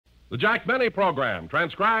The Jack Benny program,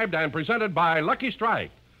 transcribed and presented by Lucky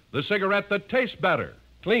Strike, the cigarette that tastes better,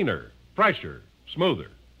 cleaner, fresher, smoother.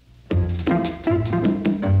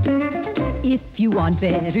 If you want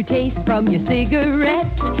better taste from your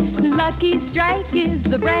cigarette, Lucky Strike is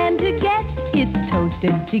the brand to get. It's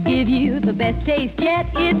toasted to give you the best taste yet.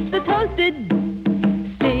 It's the toasted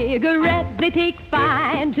cigarette. They take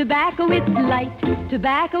fine tobacco. It's light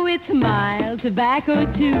tobacco. It's mild tobacco,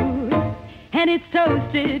 too. And it's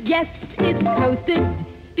toasted. Yes, it's toasted.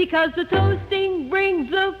 Because the toasting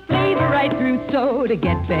brings the flavor right through. So to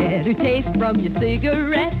get better taste from your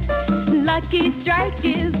cigarette, Lucky Strike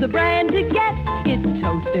is the brand to get. It's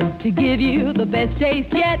toasted to give you the best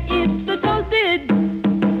taste yet. It's the toasted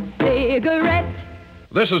cigarette.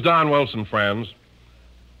 This is Don Wilson, friends.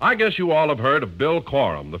 I guess you all have heard of Bill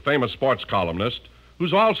Coram, the famous sports columnist,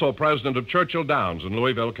 who's also president of Churchill Downs in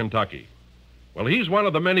Louisville, Kentucky. Well, he's one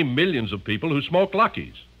of the many millions of people who smoke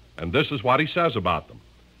Luckies, and this is what he says about them.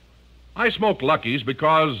 I smoke Luckies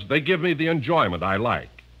because they give me the enjoyment I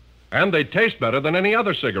like, and they taste better than any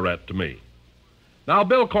other cigarette to me. Now,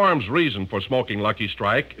 Bill Coram's reason for smoking Lucky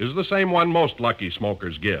Strike is the same one most Lucky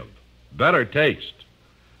smokers give: better taste.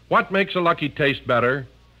 What makes a Lucky taste better?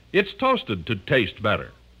 It's toasted to taste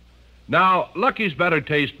better. Now, Lucky's better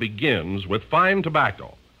taste begins with fine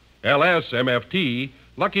tobacco. LSMFT,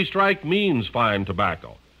 Lucky Strike means fine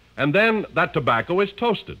tobacco. And then that tobacco is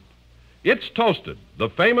toasted. It's toasted. The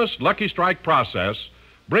famous Lucky Strike process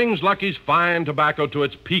brings Lucky's fine tobacco to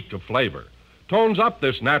its peak of flavor, tones up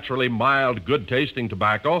this naturally mild, good-tasting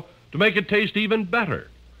tobacco to make it taste even better,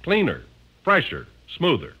 cleaner, fresher,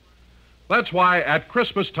 smoother. That's why at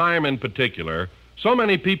Christmas time in particular, so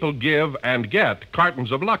many people give and get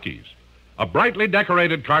cartons of Luckies. A brightly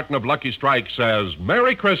decorated carton of Lucky Strike says,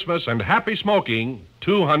 "Merry Christmas and happy smoking,"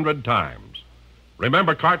 200 times.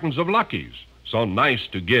 Remember cartons of Luckies. So nice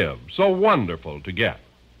to give, so wonderful to get.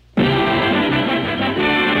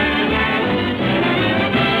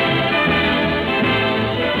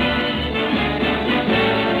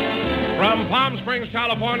 From Palm Springs,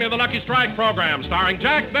 California, the Lucky Strike program, starring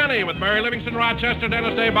Jack Benny with Mary Livingstone, Rochester,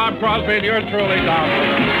 Dennis Day, Bob Crosby, and yours truly, Don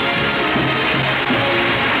Wilson.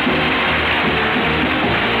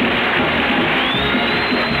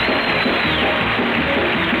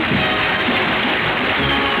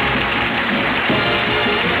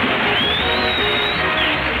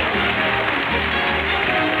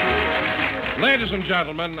 Ladies and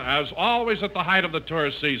gentlemen, as always at the height of the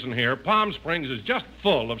tourist season here, Palm Springs is just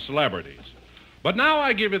full of celebrities. But now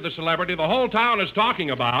I give you the celebrity the whole town is talking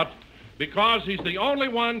about because he's the only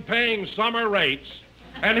one paying summer rates.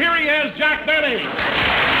 And here he is, Jack Benny.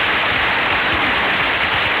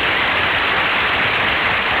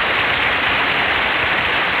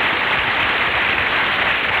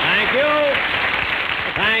 Thank you.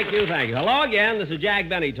 Hello again. This is Jack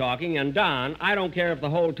Benny talking. And, Don, I don't care if the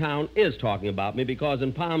whole town is talking about me because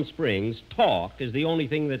in Palm Springs, talk is the only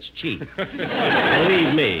thing that's cheap.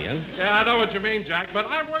 Believe me. Huh? Yeah, I know what you mean, Jack, but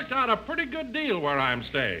I've worked out a pretty good deal where I'm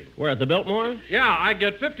staying. Where, at the Biltmore? Yeah, I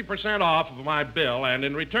get 50% off of my bill, and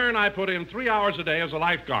in return, I put in 3 hours a day as a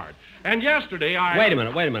lifeguard. And yesterday, Wait a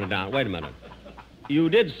minute, Don. Wait a minute. You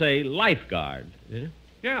did say lifeguard, did you?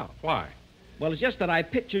 Yeah, why? Well, it's just that I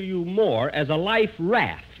picture you more as a life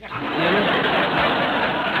raft.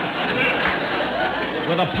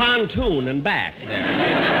 With a pontoon and back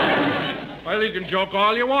there. Well, you can joke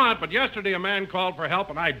all you want, but yesterday a man called for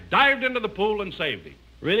help, and I dived into the pool and saved him.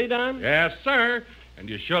 Really, Don? Yes, sir. And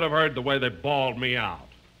you should have heard the way they bawled me out.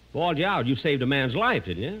 Bawled you out? You saved a man's life,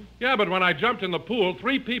 did you? Yeah, but when I jumped in the pool,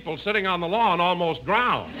 3 people sitting on the lawn almost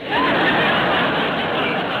drowned.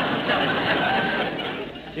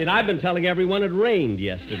 And I've been telling everyone it rained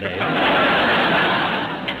yesterday.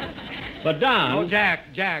 But, Don... Oh,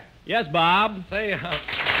 Jack. Yes, Bob? Say, Bob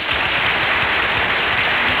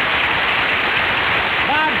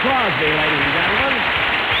Crosby, ladies and gentlemen.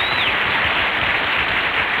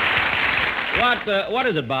 What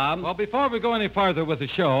is it, Bob? well, before we go any farther with the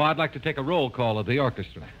show, I'd like to take a roll call of the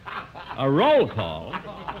orchestra. A roll call?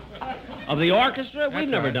 Of the orchestra? We've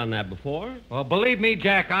never right. done that before. Well, believe me,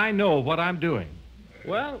 Jack, I know what I'm doing.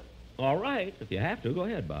 Well, all right. If you have to, go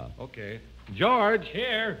ahead, Bob. Okay. George.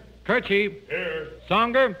 Here. Kirchie. Here.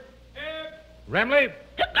 Songer. Here. Remley.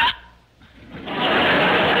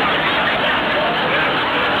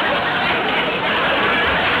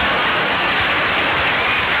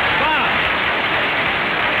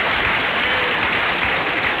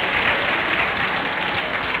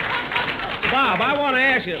 Bob, I want to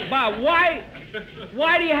ask you, Bob,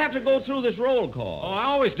 why do you have to go through this roll call? Oh, I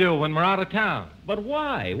always do when we're out of town. But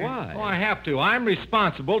why? Oh, I have to. I'm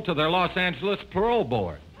responsible to their Los Angeles parole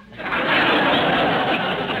board. Well,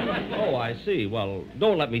 Oh, I see. Well,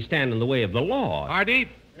 don't let me stand in the way of the law. Hardy?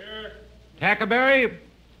 Here. Tackleberry?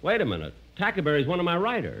 Wait a minute. Tackleberry's one of my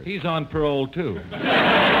writers. He's on parole, too. That's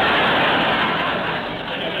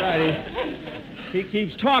right. He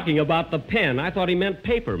keeps talking about the pen. I thought he meant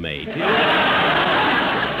paper mate. Well,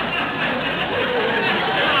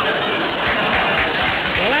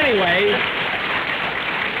 anyway,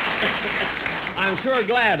 I'm sure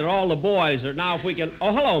glad that all the boys are now if we can...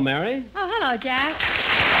 Oh, hello, Mary. Oh, hello, Jack.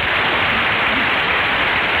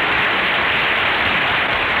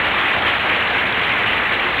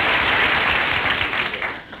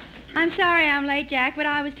 I'm sorry I'm late, Jack, but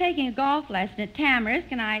I was taking a golf lesson at Tamarisk,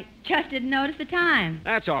 and I just didn't notice the time.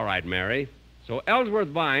 That's all right, Mary. So Ellsworth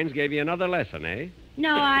Vines gave you another lesson, eh?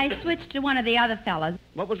 No, I switched to one of the other fellas.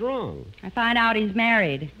 What was wrong? I find out he's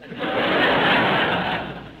married.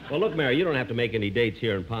 Well, look, Mary, you don't have to make any dates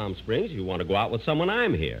here in Palm Springs. If you want to go out with someone,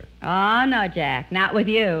 I'm here. Oh, no, Jack, not with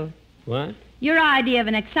you. What? Your idea of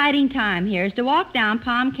an exciting time here is to walk down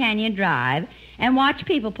Palm Canyon Drive and watch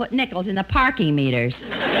people put nickels in the parking meters.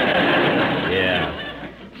 Yeah.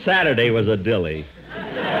 Saturday was a dilly.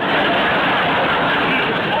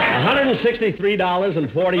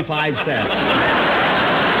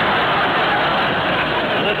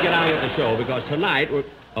 $163.45. Let's get on with the show, because tonight we're...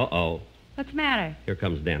 Uh-oh. What's the matter? Here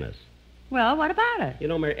comes Dennis. Well, what about it? You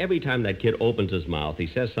know, Mary, every time that kid opens his mouth, he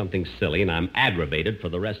says something silly, and I'm aggravated for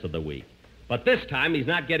the rest of the week. But this time, he's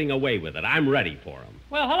not getting away with it. I'm ready for him.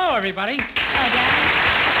 Well, hello, everybody. Hello, Jack.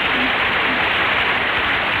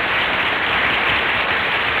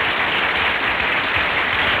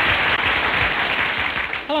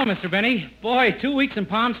 Hello, Mr. Benny. Boy, 2 weeks in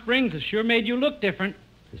Palm Springs has sure made you look different.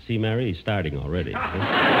 You see, Mary, he's starting already.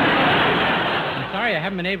 I'm sorry I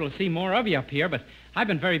haven't been able to see more of you up here, but I've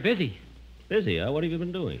been very busy. Busy, huh? What have you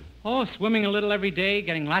been doing? Oh, swimming a little every day,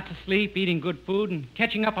 getting lots of sleep, eating good food, and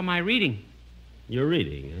catching up on my reading. You're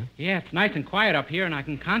reading, huh? Yeah, it's nice and quiet up here, and I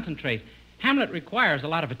can concentrate. Hamlet requires a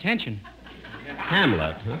lot of attention.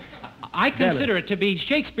 Hamlet, huh? I consider it to be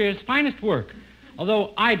Shakespeare's finest work,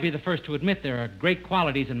 although I'd be the first to admit there are great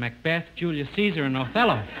qualities in Macbeth, Julius Caesar, and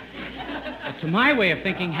Othello. But to my way of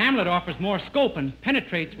thinking, Hamlet offers more scope and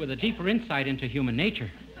penetrates with a deeper insight into human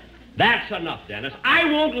nature. That's enough, Dennis. I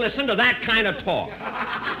won't listen to that kind of talk.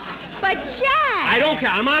 But, Jack! I don't care.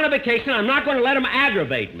 I'm on a vacation. I'm not going to let him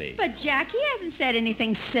aggravate me. But, Jack, he hasn't said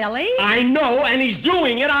anything silly. I know, and he's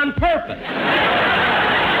doing it on purpose.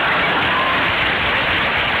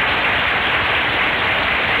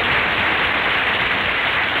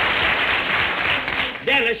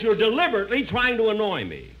 Dennis, you're deliberately trying to annoy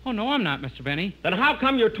me. Oh, no, I'm not, Mr. Benny. Then how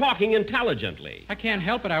come you're talking intelligently? I can't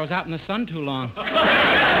help it. I was out in the sun too long.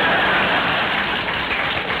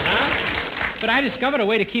 Huh? But I discovered a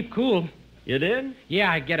way to keep cool. You did?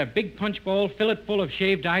 Yeah, I get a big punch bowl, fill it full of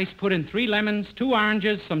shaved ice, put in 3 lemons, 2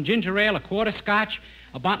 oranges, some ginger ale, a quart of scotch,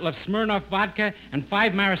 a bottle of Smirnoff vodka, and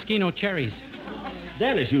 5 maraschino cherries.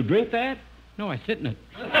 Dennis, you drink that? No, I sit in it.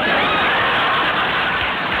 That's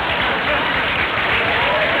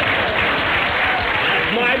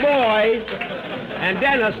my boy. And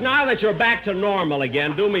Dennis, now that you're back to normal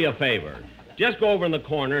again, do me a favor. Just go over in the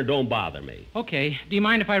corner and don't bother me. Okay. Do you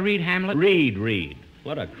mind if I read Hamlet? Read.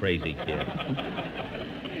 What a crazy kid.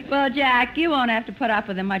 Well, Jack, you won't have to put up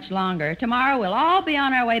with him much longer. Tomorrow we'll all be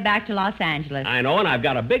on our way back to Los Angeles. I know, and I've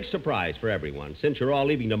got a big surprise for everyone. Since you're all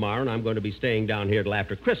leaving tomorrow and I'm going to be staying down here till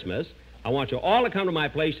after Christmas, I want you all to come to my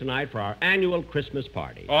place tonight for our annual Christmas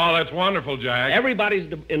party. Oh, that's wonderful, Jack.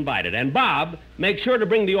 Everybody's invited. And, Bob, make sure to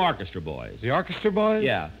bring the orchestra boys. The orchestra boys?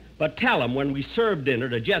 Yeah. But tell them when we serve dinner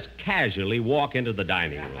to just casually walk into the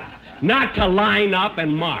dining room. Not to line up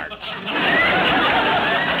and march.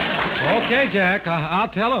 Okay, Jack, I'll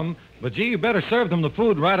tell them. But, gee, you better serve them the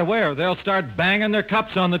food right away or they'll start banging their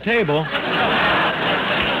cups on the table.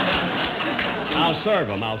 I'll serve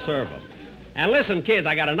them. And listen, kids,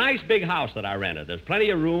 I got a nice big house that I rented. There's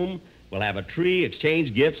plenty of room. We'll have a tree,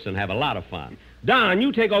 exchange gifts, and have a lot of fun. Don,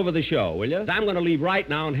 you take over the show, will you? I'm going to leave right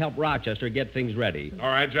now and help Rochester get things ready. All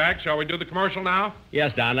right, Jack, shall we do the commercial now?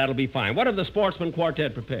 Yes, Don, that'll be fine. What have the Sportsman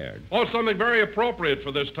Quartet prepared? Oh, something very appropriate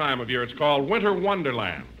for this time of year. It's called Winter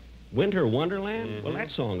Wonderland. Winter Wonderland? Mm-hmm. Well, that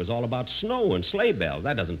song is all about snow and sleigh bells.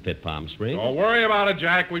 That doesn't fit Palm Springs. Don't worry about it,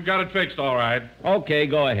 Jack. We've got it fixed, all right. Okay,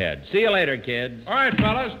 go ahead. See you later, kids. All right,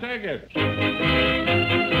 fellas, take it.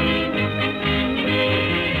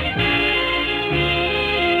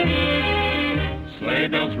 Sleigh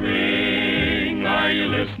bells ring, are you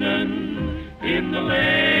listening? In the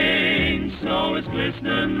lane, snow is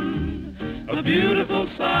glistening. A beautiful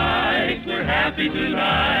sight, we're happy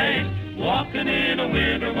tonight, walking in a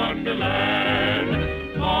winter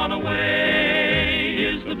wonderland. Gone away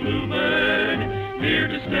is the bluebird. Here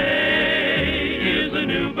to stay is a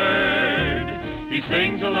new bird. He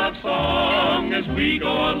sings a love song as we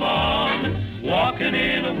go along, walking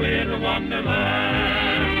in a winter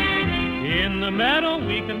wonderland. In the meadow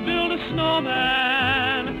we can build a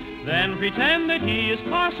snowman, then pretend that he is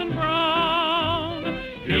Parson Brown.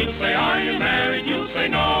 He'll say, are you married? You'll say,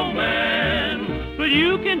 no, man. But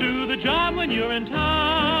you can do the job when you're in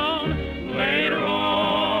town. Later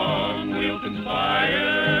on, we'll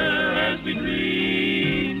conspire as we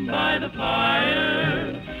dream by the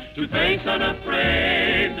fire to face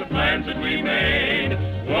unafraid the plans that we made,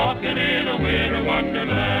 walking in a winter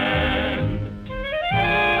wonderland.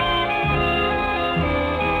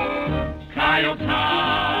 Coyote,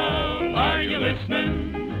 how are you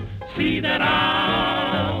listening? See that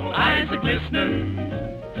owl, eyes are glistening.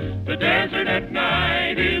 The desert at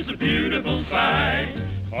night is a beautiful sight.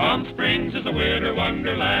 Palm Springs is a winter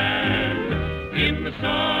wonderland. In the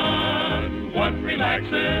sun, one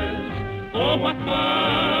relaxes. Oh, what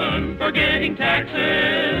fun forgetting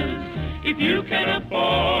taxes. If you can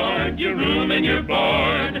afford your room and your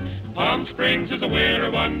board, Palm Springs is a winter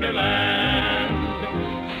wonderland.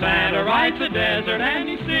 Santa rides the desert and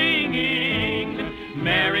he's singing,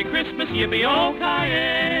 Merry Christmas,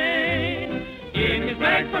 yippee-oh-ki-yay. In his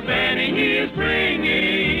bag for Benny he is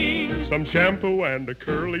bringing some shampoo and a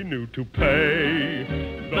curly new toupee.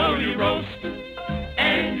 Though you roast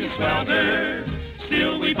and you swelter,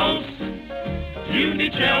 still we boast you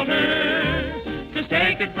need shelter. Just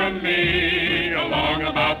take it from me, along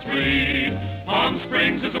about 3. Palm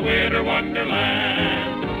Springs is a winter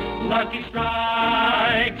wonderland. Lucky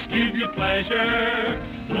strikes give you pleasure.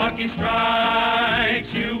 Lucky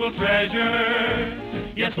strikes you will treasure.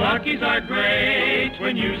 Yes, luckies are great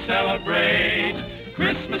when you celebrate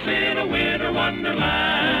Christmas in a winter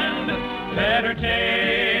wonderland. Better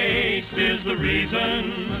taste is the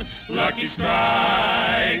reason Lucky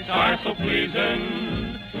strikes are so pleasing.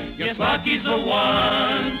 Yes, Lucky's the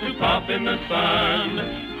one to pop in the sun.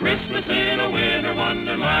 Christmas in a winter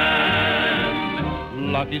wonderland.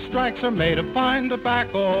 Lucky strikes are made of fine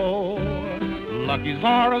tobacco. Luckies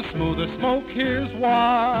are as smooth as smoke, here's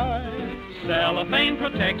why. Cellophane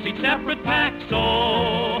protects each separate pack,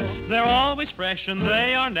 so they're always fresh and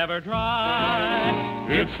they are never dry.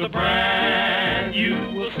 It's the brand you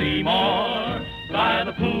will see more by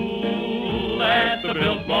the pool, at the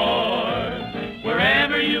billboard.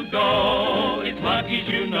 Wherever you go, it's Lucky's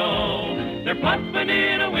you know. They're pumping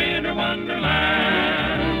in a winter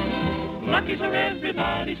wonderland. Lucky's are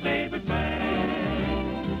everybody's favorite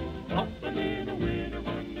brand. Pumping in a winter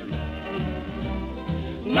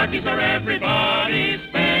wonderland. Lucky's are everybody's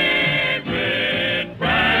favorite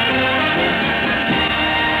brand.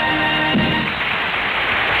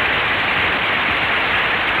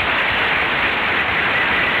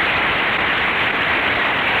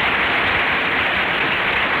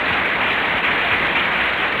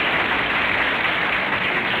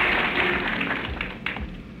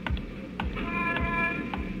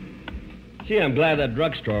 Gee, I'm glad that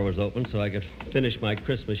drugstore was open so I could finish my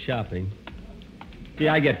Christmas shopping. See,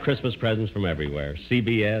 I get Christmas presents from everywhere.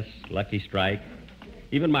 CBS, Lucky Strike,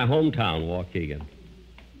 even my hometown, Waukegan.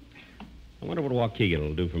 I wonder what Waukegan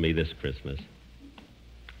will do for me this Christmas.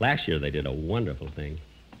 Last year they did a wonderful thing.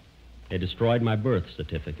 They destroyed my birth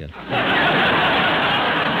certificate.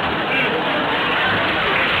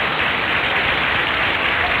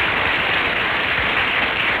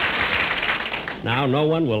 Now no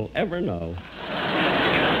one will ever know.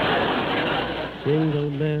 Jingle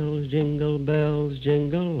bells,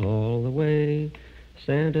 jingle all the way.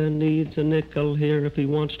 Santa needs a nickel here if he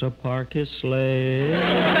wants to park his sleigh.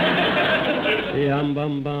 Yum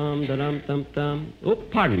bum bum da dum dum dum. Oh,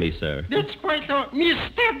 pardon me, sir. That's quite all.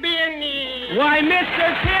 Mr. Benny! Why,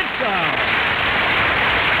 Mr. Kitzel!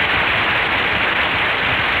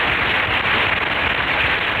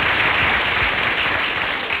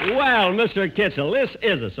 Well, Mr. Kitzel, this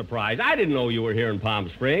is a surprise. I didn't know you were here in Palm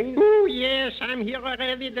Springs. Oh, yes, I'm here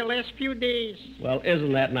already the last few days. Well,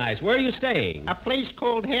 isn't that nice? Where are you staying? A place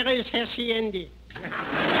called Harry's Hacienda.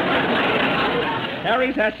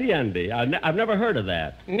 Harry's Hacienda. I've never heard of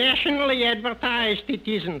that. Nationally advertised, it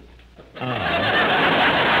isn't.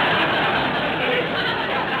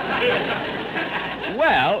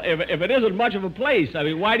 Well, if it isn't much of a place, I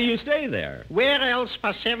mean, why do you stay there? Where else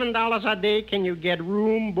for $7 a day can you get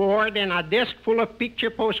room, board, and a desk full of picture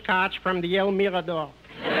postcards from the El Mirador?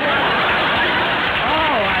 Oh,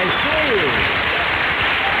 I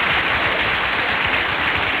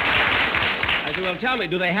see. Well, tell me,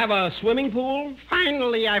 do they have a swimming pool?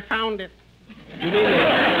 Finally, I found it. You mean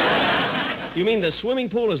You mean the swimming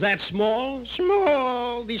pool is that small?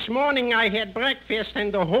 Small. This morning I had breakfast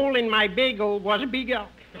and the hole in my bagel was bigger.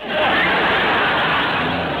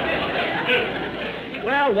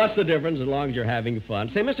 Well, what's the difference as long as you're having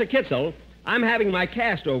fun? Say, Mr. Kitzel, I'm having my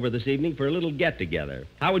cast over this evening for a little get-together.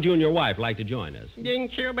 How would you and your wife like to join us?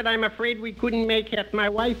 Thank you, but I'm afraid we couldn't make it. My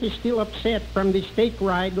wife is still upset from the steak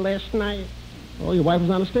ride last night. Oh, your wife was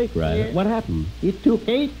on a steak ride? Yes. What happened? It took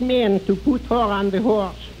 8 men to put her on the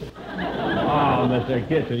horse. Oh, Mr.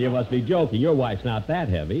 Kitzel, you must be joking. Your wife's not that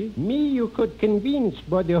heavy. Me you could convince,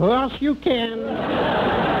 but the horse you can.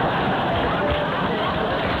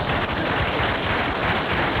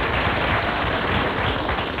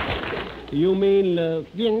 You mean,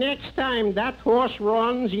 The next time that horse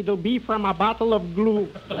runs, it'll be from a bottle of glue.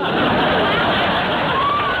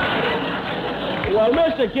 Well,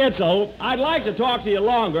 Mr. Kitzel, I'd like to talk to you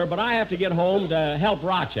longer, but I have to get home to help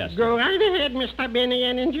Rochester. Go right ahead, Mr. Benny,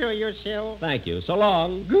 and enjoy yourself. Thank you. So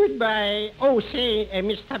long. Goodbye. Oh, say,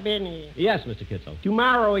 Mr. Benny. Yes, Mr. Kitzel.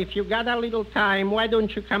 Tomorrow, if you got a little time, why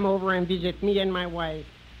don't you come over and visit me and my wife?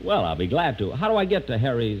 Well, I'll be glad to. How do I get to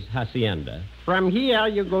Harry's Hacienda? From here,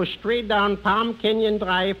 you go straight down Palm Canyon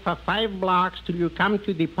Drive for 5 blocks till you come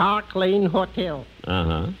to the Park Lane Hotel.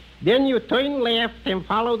 Uh-huh. Then you turn left and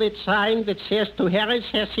follow that sign that says to Harry's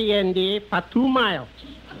Hacienda for 2 miles.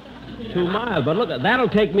 2 miles? But look, that'll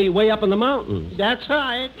take me way up in the mountains. That's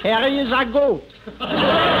right. Harry is a goat.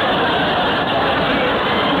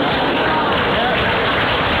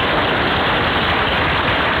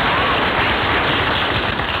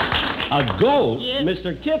 A goat? Yes.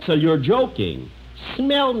 Mr. Kitzel, you're joking.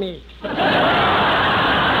 Smell me. What?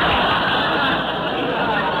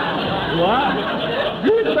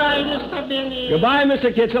 Goodbye, Mr. Benny. Goodbye,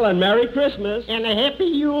 Mr. Kitzel, and Merry Christmas. And a happy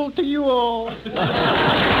Yule to you all.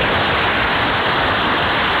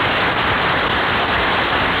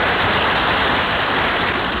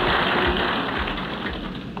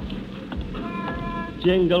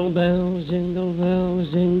 Jingle bells,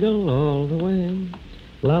 jingle all the way.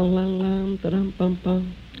 La la la, da-dum bum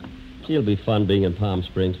bum. Gee, it'll be fun being in Palm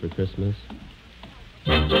Springs for Christmas.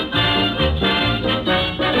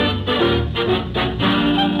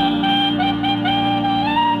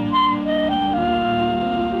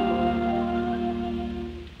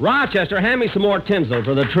 Rochester, hand me some more tinsel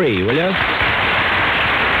for the tree, will you?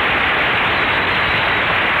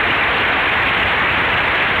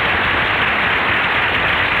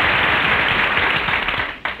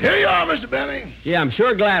 Here you are, Mr. Benny. Gee, I'm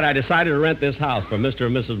sure glad I decided to rent this house for Mr.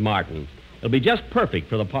 and Mrs. Martin. It'll be just perfect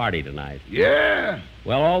for the party tonight. Yeah.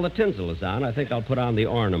 Well, all the tinsel is on. I think I'll put on the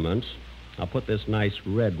ornaments. I'll put this nice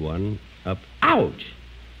red one up. Ouch!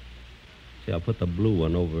 See, I'll put the blue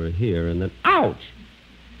one over here, and then... Ouch!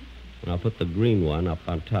 And I'll put the green one up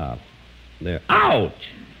on top. There. Ouch!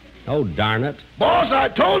 Oh, darn it. Boss, I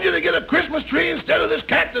told you to get a Christmas tree instead of this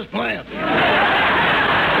cactus plant.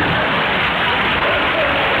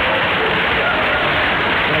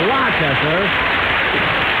 Well,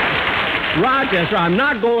 Rochester, I'm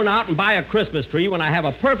not going out and buy a Christmas tree when I have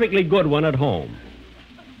a perfectly good one at home.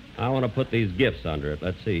 I want to put these gifts under it.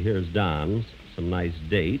 Let's see, here's Don's, some nice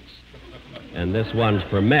dates. And this one's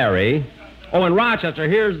for Mary. Oh, and Rochester,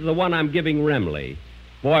 here's the one I'm giving Remley.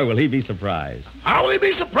 Boy, will he be surprised. How will he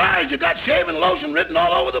be surprised? You got shaving lotion written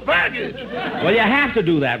all over the package. Well, you have to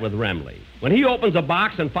do that with Remley. When he opens a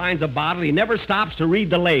box and finds a bottle, he never stops to read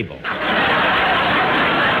the label.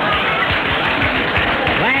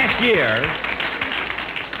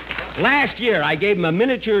 Last year, I gave him a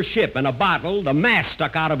miniature ship and a bottle. The mask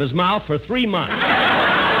stuck out of his mouth for 3 months.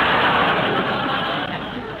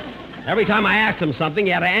 Every time I asked him something,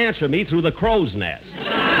 he had to answer me through the crow's nest.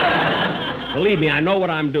 Believe me, I know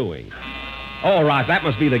what I'm doing. Oh, Ross, that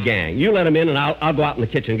must be the gang. You let him in, and I'll go out in the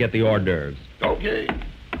kitchen and get the hors d'oeuvres. Okay.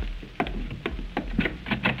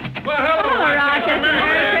 Well, hello, Rochester.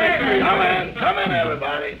 Come in,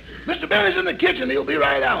 everybody. Mr. Benny's in the kitchen. He'll be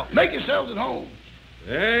right out. Make yourselves at home.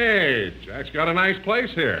 Hey, Jack's got a nice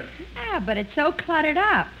place here. Ah, but it's so cluttered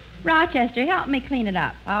up. Rochester, help me clean it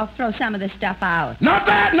up. I'll throw some of this stuff out. Not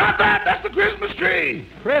that, not that. That's the Christmas tree.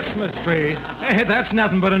 Christmas tree? Hey, that's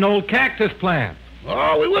nothing but an old cactus plant.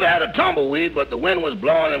 Oh, we would have had a tumbleweed, but the wind was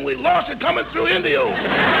blowing and we lost it coming through Indio.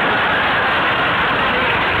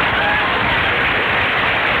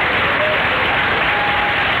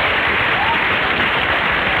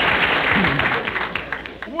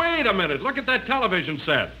 Wait a minute. Look at that television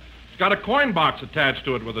set. It's got a coin box attached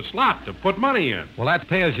to it with a slot to put money in. Well, that's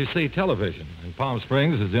pay-as-you-see television. And Palm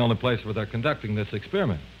Springs is the only place where they're conducting this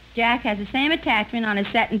experiment. Jack has the same attachment on his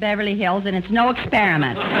set in Beverly Hills, and it's no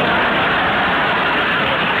experiment. Everybody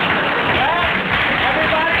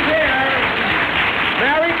here.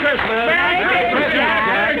 Christmas. Merry Christmas,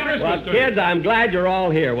 Jack. Well, kids, I'm glad you're all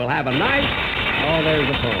here. We'll have a nice... Oh, there's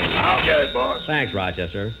the phone. I'll get it, boss. Thanks,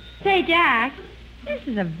 Rochester. Say, Jack, this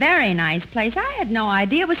is a very nice place. I had no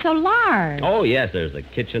idea it was so large. Oh, yes, there's the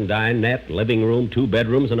kitchen, dinette, living room, 2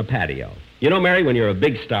 bedrooms, and a patio. You know, Mary, when you're a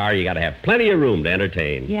big star, you got to have plenty of room to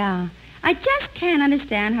entertain. Yeah. I just can't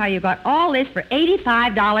understand how you got all this for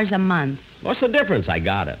 $85 a month. What's the difference? I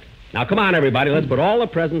got it. Now, come on, everybody. Let's put all the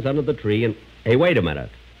presents under the tree and... Hey, wait a minute.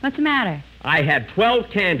 What's the matter? I had 12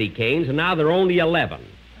 candy canes, and now there are only 11.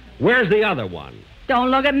 Where's the other one?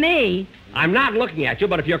 Don't look at me. I'm not looking at you,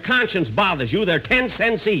 but if your conscience bothers you, they're 10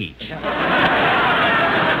 cents each.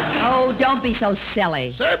 Oh, don't be so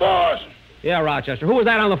silly. Say, boss, Yeah, Rochester. Who was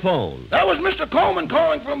that on the phone? that was Mr. Coleman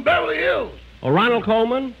calling from Beverly Hills. Oh, Ronald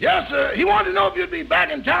Coleman? Yes, sir. He wanted to know if you'd be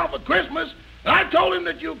back in town for Christmas. And I told him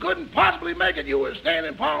that you couldn't possibly make it. You were staying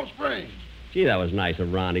in Palm Springs. Gee, that was nice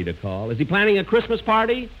of Ronnie to call. Is he planning a Christmas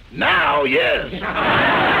party? Now, yes.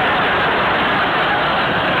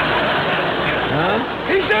 Huh?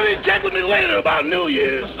 He said he'd check with me later about New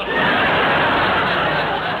Year's.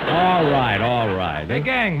 All right, all right. Hey,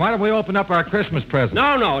 gang, why don't we open up our Christmas presents?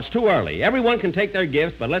 No, it's too early. Everyone can take their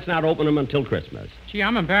gifts, but let's not open them until Christmas. Gee,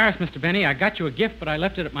 I'm embarrassed, Mr. Benny. I got you a gift, but I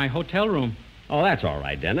left it at my hotel room. Oh, that's all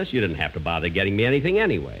right, Dennis. You didn't have to bother getting me anything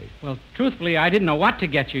anyway. Well, truthfully, I didn't know what to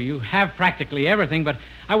get you. You have practically everything, but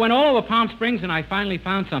I went all over Palm Springs and I finally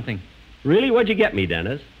found something. Really? What'd you get me,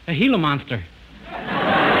 Dennis? A Gila monster.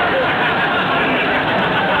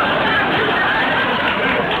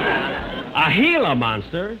 A Gila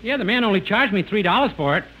monster? Yeah, the man only charged me $3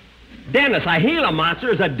 for it. Dennis, a Gila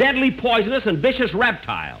monster is a deadly, poisonous, and vicious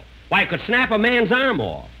reptile. Why, it could snap a man's arm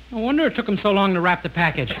off. No wonder it took him so long to wrap the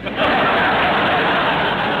package.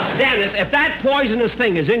 Dennis, if that poisonous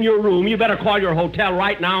thing is in your room, you better call your hotel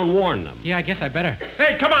right now and warn them. Yeah, I guess I better.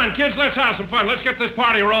 Hey, come on, kids, let's have some fun. Let's get this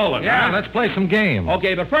party rolling. Yeah, huh? let's play some games.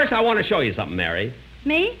 Okay, but first I want to show you something, Mary.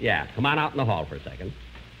 Me? Yeah, come on out in the hall for a second.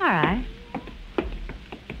 All right.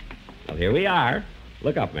 Well, here we are.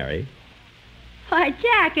 Look up, Mary. Why,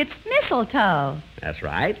 Jack, it's mistletoe. That's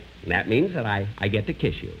right. And that means that I get to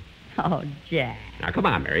kiss you. Oh, Jack. Now, come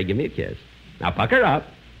on, Mary, give me a kiss. Now, pucker up.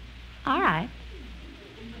 All right.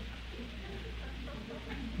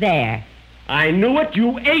 There. I knew it.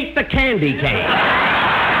 You ate the candy cane.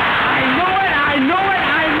 I knew it.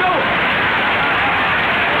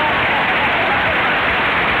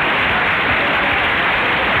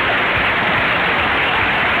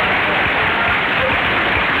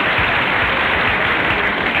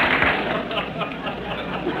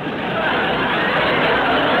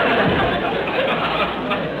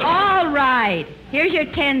 All right. Here's your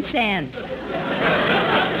 10 cents.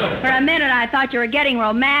 For a minute, I thought you were getting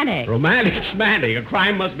romantic. Romantic, schmantic. A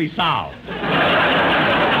crime must be solved.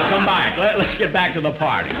 Now, come back. Let's get back to the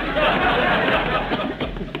party.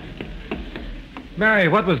 Mary,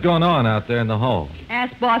 what was going on out there in the hall?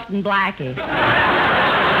 Ask Boston Blackie.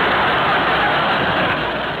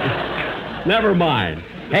 Never mind.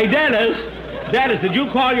 Hey, Dennis, did you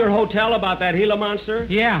call your hotel about that Gila monster?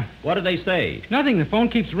 Yeah. What did they say? Nothing. The phone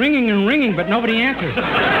keeps ringing and ringing, but nobody answers.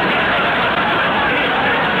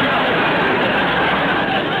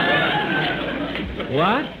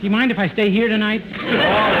 What? Do you mind if I stay here tonight? All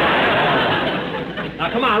right. Now,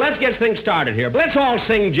 come on, let's get things started here. Let's all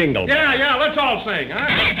sing Jingle Bells. Yeah, let's all sing, huh?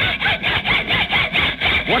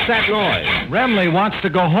 What's that noise? Remley wants to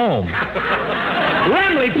go home.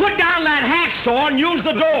 Remley, put down that hacksaw and use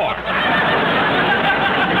the door.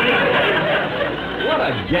 What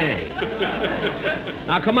a gang.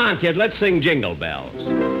 Now, come on, kids, let's sing Jingle Bells.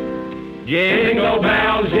 Jingle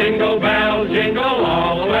bells, jingle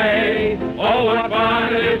all the way. Oh, what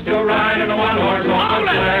fun it is to ride in a one-horse open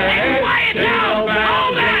sleigh. Hey, quiet now!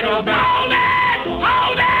 Jingle bells,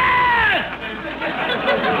 Hold it!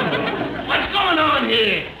 What's going on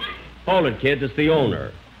here? Hold it, kids, it's the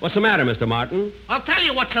owner. What's the matter, Mr. Martin? I'll tell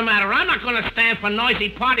you what's the matter. I'm not going to stand for noisy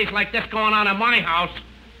parties like this going on in my house.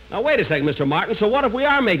 Now, wait a second, Mr. Martin. So what if we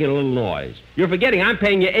are making a little noise? You're forgetting I'm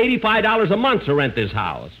paying you $85 a month to rent this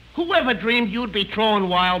house. Whoever dreamed you'd be throwing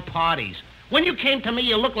wild parties? When you came to me,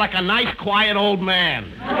 you looked like a nice, quiet old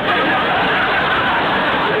man.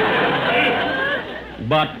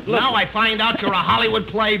 But look, Now I find out you're a Hollywood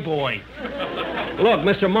playboy. look,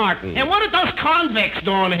 Mr. Martin. And what are those convicts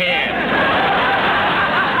doing here?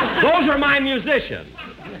 Those are my musicians.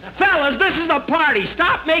 Fellas, this is a party.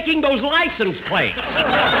 Stop making those license plates.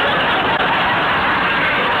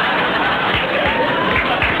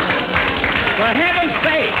 For heaven's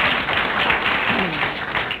sake.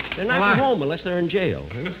 They're not not be home unless they're in jail.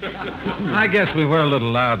 I guess we were a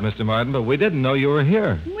little loud, Mr. Martin, but we didn't know you were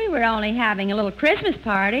here. We were only having a little Christmas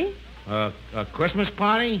party. A Christmas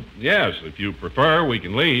party? Yes, if you prefer, we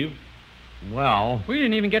can leave. Well, We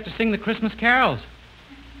didn't even get to sing the Christmas carols.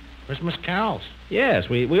 Christmas carols. Yes,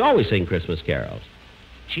 we always sing Christmas carols.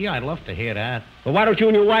 Gee, I'd love to hear that. Well, why don't you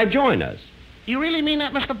and your wife join us? You really mean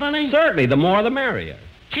that, Mr. Benny? Certainly, the more the merrier.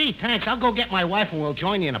 Gee, thanks. I'll go get my wife and we'll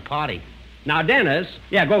join you in a party. Now, Dennis,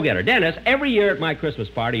 go get her. Dennis, every year at my Christmas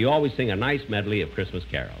party, you always sing a nice medley of Christmas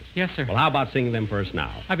carols. Yes, sir. Well, how about singing them first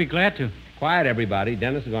now? I'd be glad to. Quiet, everybody.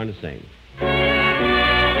 Dennis is going to sing.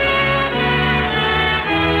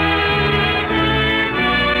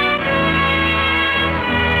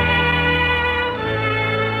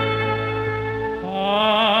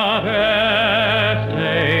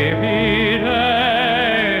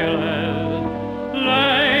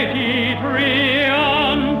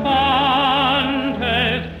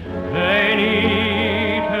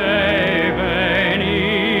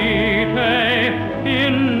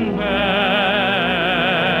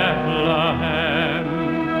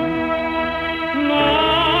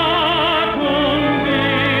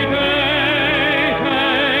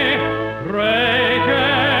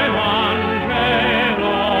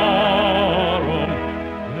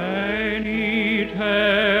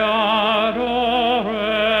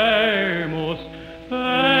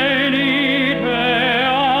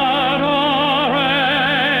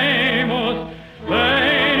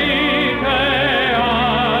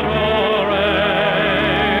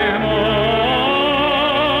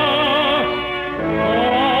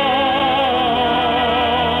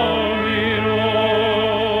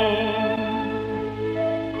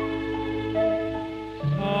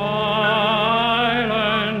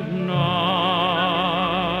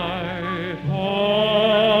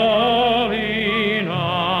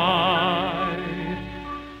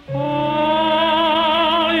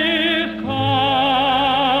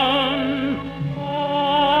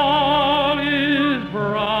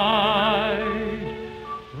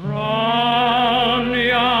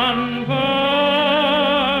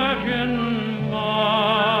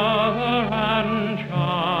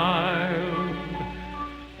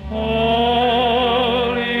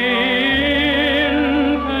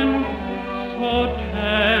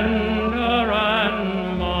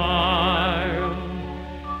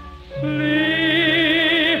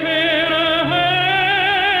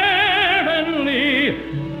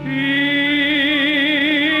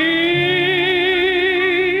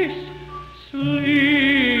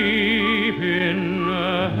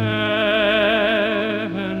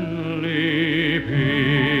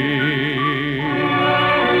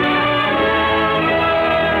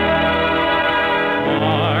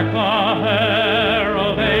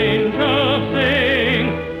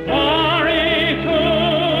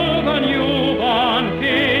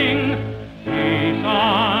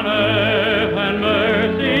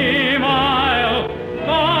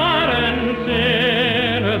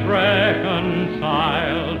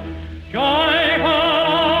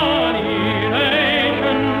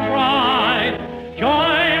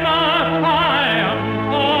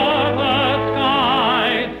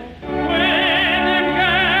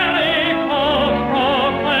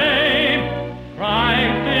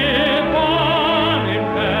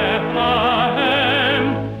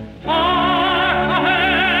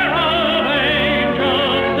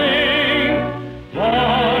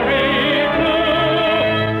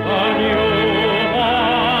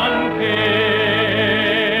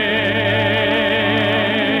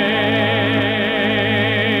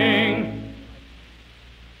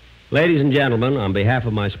 Ladies and gentlemen, on behalf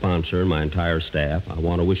of my sponsor and my entire staff, I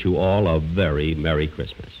want to wish you all a very Merry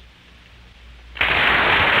Christmas.